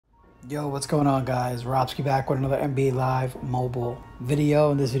Yo, what's going on, guys? Robski back with another NBA Live mobile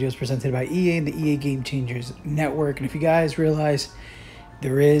video, and this video is presented by EA and the EA Game Changers Network. And if you guys realize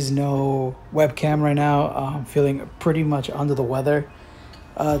there is no webcam right now, I'm feeling pretty much under the weather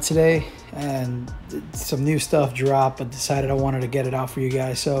today, and some new stuff dropped, but decided I wanted to get it out for you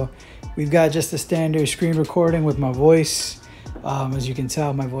guys. So we've got just a standard screen recording with my voice. As you can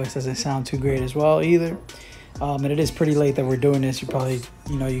tell, my voice doesn't sound too great as well either. And it is pretty late that we're doing this.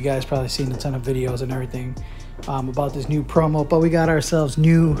 You guys probably seen a ton of videos and everything about this new promo, but we got ourselves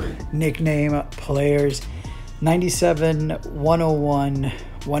new nickname players: 97, 101,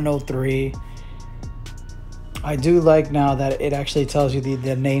 103. I do like now that it actually tells you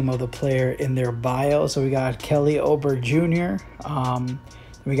the name of the player in their bio. So we got Kelly Oubre Jr.,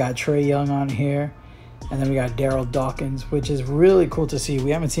 we got Trae Young on here, and then we got Daryl Dawkins, which is really cool to see. We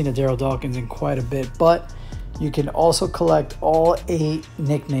haven't seen a Daryl Dawkins in quite a bit, but you can also collect all 8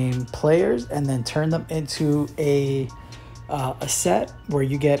 nickname players and then turn them into a set where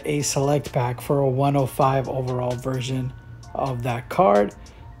you get a select pack for a 105 overall version of that card.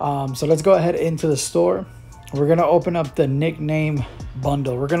 So let's go ahead into the store. We're going to open up the nickname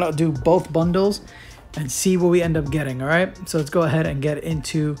bundle. We're going to do both bundles and see what we end up getting, all right? So let's go ahead and get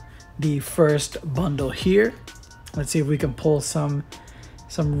into the first bundle here. Let's see if we can pull some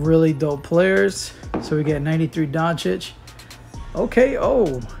really dope players. So we get 93 Doncic. Okay,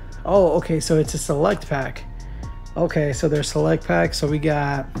 okay, so it's a select pack. Okay, so they're select packs. So we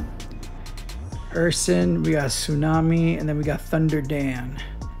got Urson, we got Tsunami, and then we got Thunder Dan.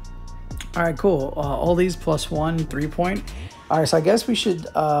 All right, cool. All these +1 3-point. All right, so I guess we should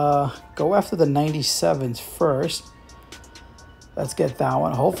go after the 97s first. Let's get that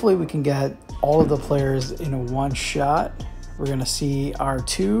one. Hopefully we can get all of the players in one shot. We're gonna see our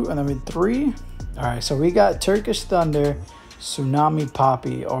 2 and then with 3. All right, so we got Turkish Thunder, Tsunami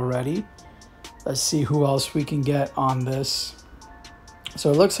Poppy already. Let's see who else we can get on this.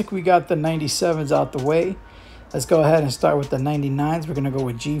 So it looks like we got the 97s out the way. Let's go ahead and start with the 99s. We're gonna go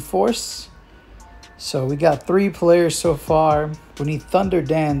with G-Force. So we got 3 players so far. We need Thunder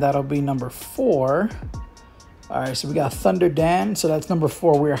Dan, that'll be number 4. All right, so we got Thunder Dan, so that's number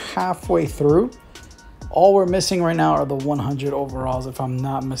 4. We're halfway through. All we're missing right now are the 100 overalls, if I'm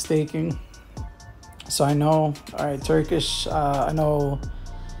not mistaken. So I know, all right, Turkish, I know,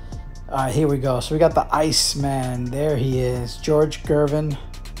 here we go. So we got the Iceman, there he is, George Gervin,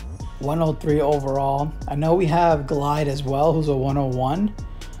 103 overall. I know we have Glide as well, who's a 101.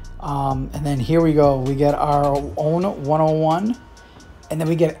 And then here we go, we get our own 101. And then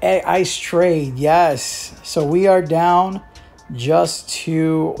we get Ice Trade, yes. So we are down just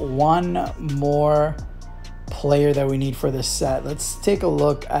to one more player that we need for this set. Let's take a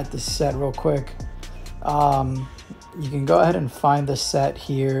look at the set real quick. You can go ahead and find the set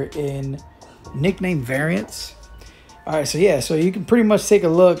here in nickname variants. All right, so yeah, so you can pretty much take a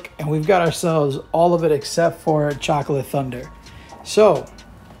look, and we've got ourselves all of it except for Chocolate Thunder. So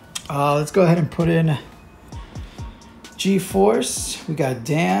let's go ahead and put in G-Force. We got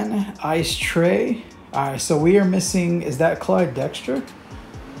Dan, Ice Trey. All right, so we are missing, is that Clyde Dexter?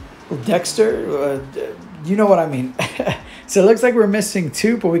 Well, Dexter, you know what I mean. So it looks like we're missing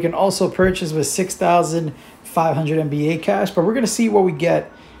 2, but we can also purchase with 6,500 NBA cash. But we're going to see what we get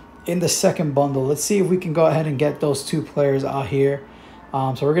in the second bundle. Let's see if we can go ahead and get those 2 players out here.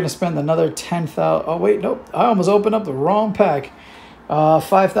 So we're going to spend another 10,000. Oh, wait, nope. I almost opened up the wrong pack.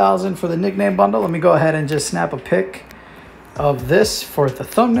 5,000 for the nickname bundle. Let me go ahead and just snap a pic of this for the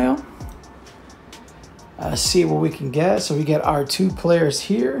thumbnail. See what we can get. So we get our 2 players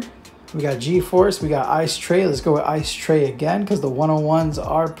here. We got G-Force, we got Ice Trey. Let's go with Ice Trey again because the 101s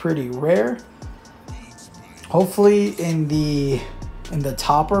are pretty rare. Hopefully in the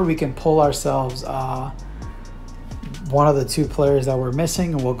topper we can pull ourselves one of the 2 players that we're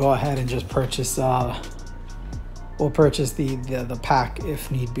missing, and we'll go ahead and just purchase we'll purchase the pack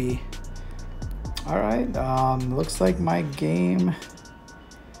if need be. All right, looks like my game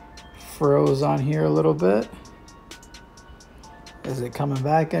froze on here a little bit. Is it coming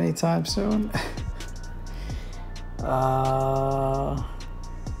back anytime soon?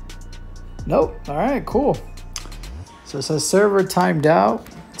 Nope. All right, cool. So it says server timed out.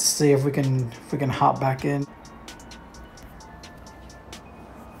 Let's see if we can hop back in.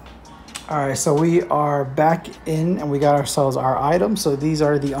 All right, so we are back in and we got ourselves our items. So these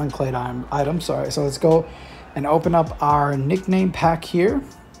are the unclaimed items. All right, so let's go and open up our nickname pack here.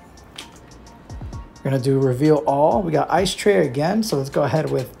 We're gonna do reveal all. We got Ice Tray again, so let's go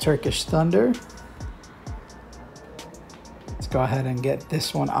ahead with Turkish Thunder. Let's go ahead and get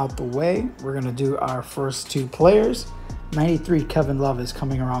this one out the way. We're gonna do our first 2 players. 93 Kevin Love is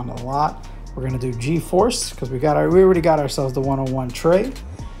coming around a lot. We're gonna do G-Force because we already got ourselves the 101 Trey.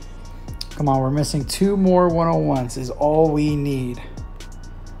 Come on, we're missing 2 more 101s is all we need.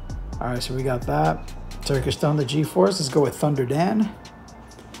 All right, so we got that. Turkish Thunder G-Force. Let's go with Thunder Dan.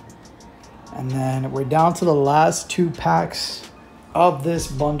 And then we're down to the last 2 packs of this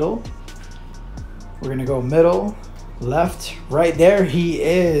bundle. We're gonna go middle, left, right there. He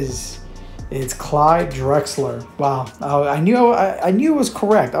is. It's Clyde Drexler. Wow, I knew it was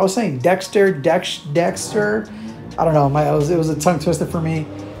correct. I was saying Dexter. I don't know. It was a tongue twister for me.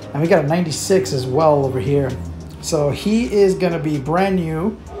 And we got a 96 as well over here. So he is gonna be brand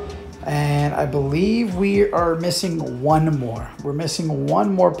new. And I believe we are missing 1 more. We're missing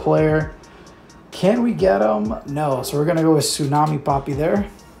 1 more player. Can we get him? No. So we're gonna go with Tsunami Poppy there.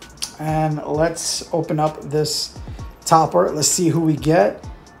 And let's open up this topper. Let's see who we get.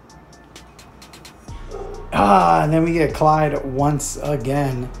 And then we get Clyde once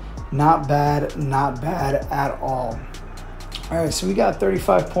again. Not bad at all. All right, so we got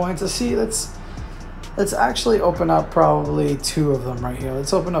 35 points. Let's see, let's actually open up probably 2 of them right here.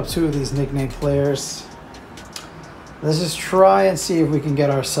 Let's open up 2 of these nickname players. Let's just try and see if we can get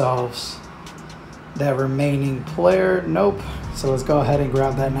ourselves that remaining player. Nope. So let's go ahead and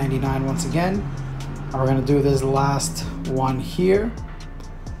grab that 99 once again. And we're gonna do this last one here.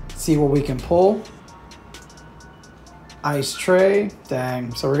 See what we can pull. Ice Tray,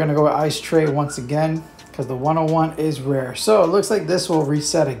 dang. So we're gonna go with Ice Tray once again because the 101 is rare. So it looks like this will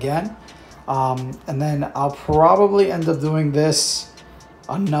reset again. And then I'll probably end up doing this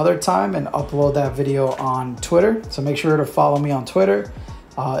another time and upload that video on Twitter. So make sure to follow me on Twitter.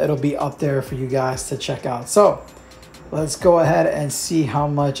 It'll be up there for you guys to check out. So let's go ahead and see how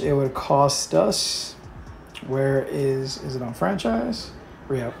much it would cost us. Where is it on franchise?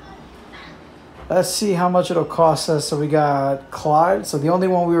 Yep. Let's see how much it'll cost us. So we got Clyde. So the only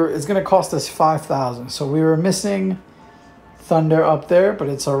one it's going to cost us 5,000. So we were missing Thunder up there, but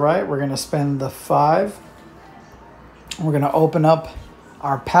it's all right. We're going to spend the 5. We're going to open up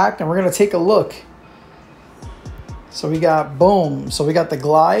our pack and we're going to take a look. So we got, boom. So we got the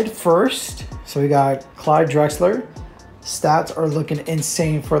Glide first. So we got Clyde Drexler. Stats are looking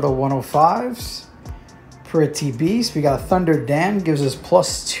insane for the 105s. Pretty beast. We got Thunder Dan, gives us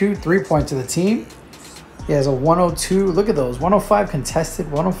 +2 3-point to the team. He has a 102. Look at those. 105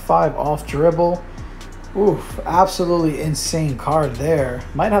 contested, 105 off dribble. Oof, absolutely insane card there.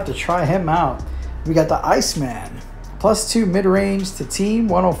 Might have to try him out. We got the Iceman. +2 mid-range to team,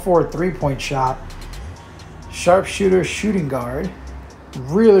 104 3-point shot. Sharpshooter, shooting guard.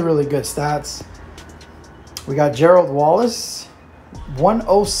 Really, really good stats. We got Gerald Wallace.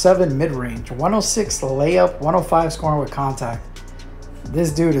 107 mid-range, 106 layup, 105 scoring with contact.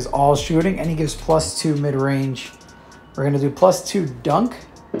 This dude is all shooting and he gives +2 mid-range. We're going to do +2 dunk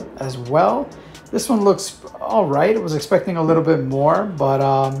as well. This one looks all right. I was expecting a little bit more, but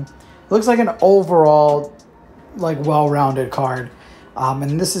it looks like an overall well-rounded card.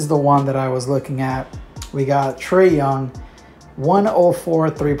 And this is the one that I was looking at. We got Trae Young. 104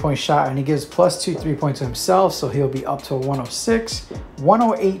 3-point shot, and he gives +2 3-point to himself, so he'll be up to a 106.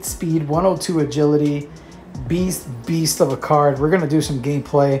 108 speed, 102 agility. Beast of a card. We're going to do some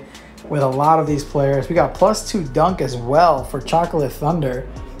gameplay with a lot of these players. We got +2 dunk as well for Chocolate Thunder.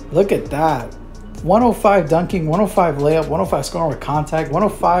 Look at that. 105 dunking, 105 layup, 105 scoring with contact,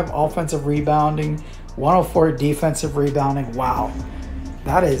 105 offensive rebounding, 104 defensive rebounding. Wow.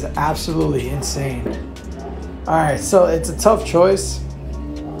 That is absolutely insane. All right, so it's a tough choice,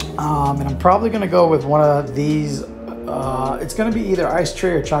 and I'm probably going to go with one of these. It's going to be either Ice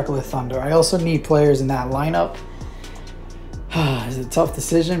Tray or Chocolate Thunder. I also need players in that lineup. It's a tough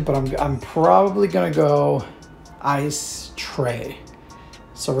decision, but I'm probably going to go Ice Tray.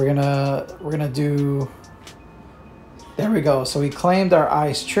 So we're gonna do. There we go. So we claimed our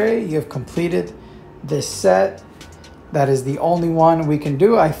Ice Tray. You have completed this set. That is the only one we can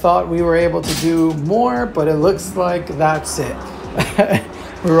do. I thought we were able to do more, but it looks like that's it.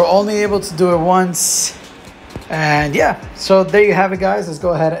 We were only able to do it once. And yeah, so there you have it, guys. Let's go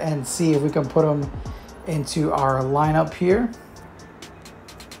ahead and see if we can put them into our lineup here.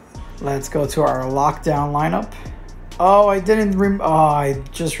 Let's go to our lockdown lineup. Oh, I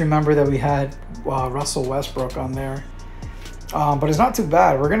just remember that we had Russell Westbrook on there. But it's not too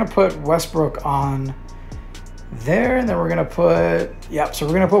bad. We're going to put Westbrook on there, and then we're gonna put so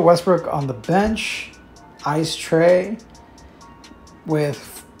we're gonna put Westbrook on the bench. Ice Tray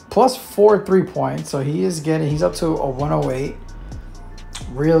with +4 3-point, so he's up to a 108.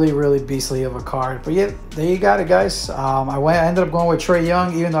 Really beastly of a card. But yeah, there you got it, guys. I ended up going with Trae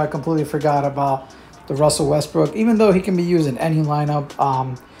Young, even though I completely forgot about the Russell Westbrook, even though he can be used in any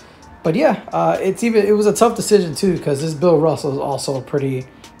lineup. But yeah, it was a tough decision too, because this Bill Russell is also a pretty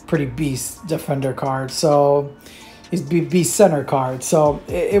beast defender card. So he's beast center card. So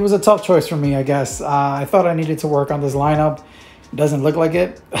it was a tough choice for me, I guess. I thought I needed to work on this lineup. It doesn't look like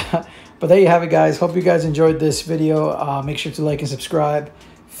it. But there you have it, guys. Hope you guys enjoyed this video. Make sure to like and subscribe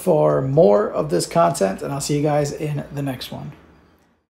for more of this content, and I'll see you guys in the next one.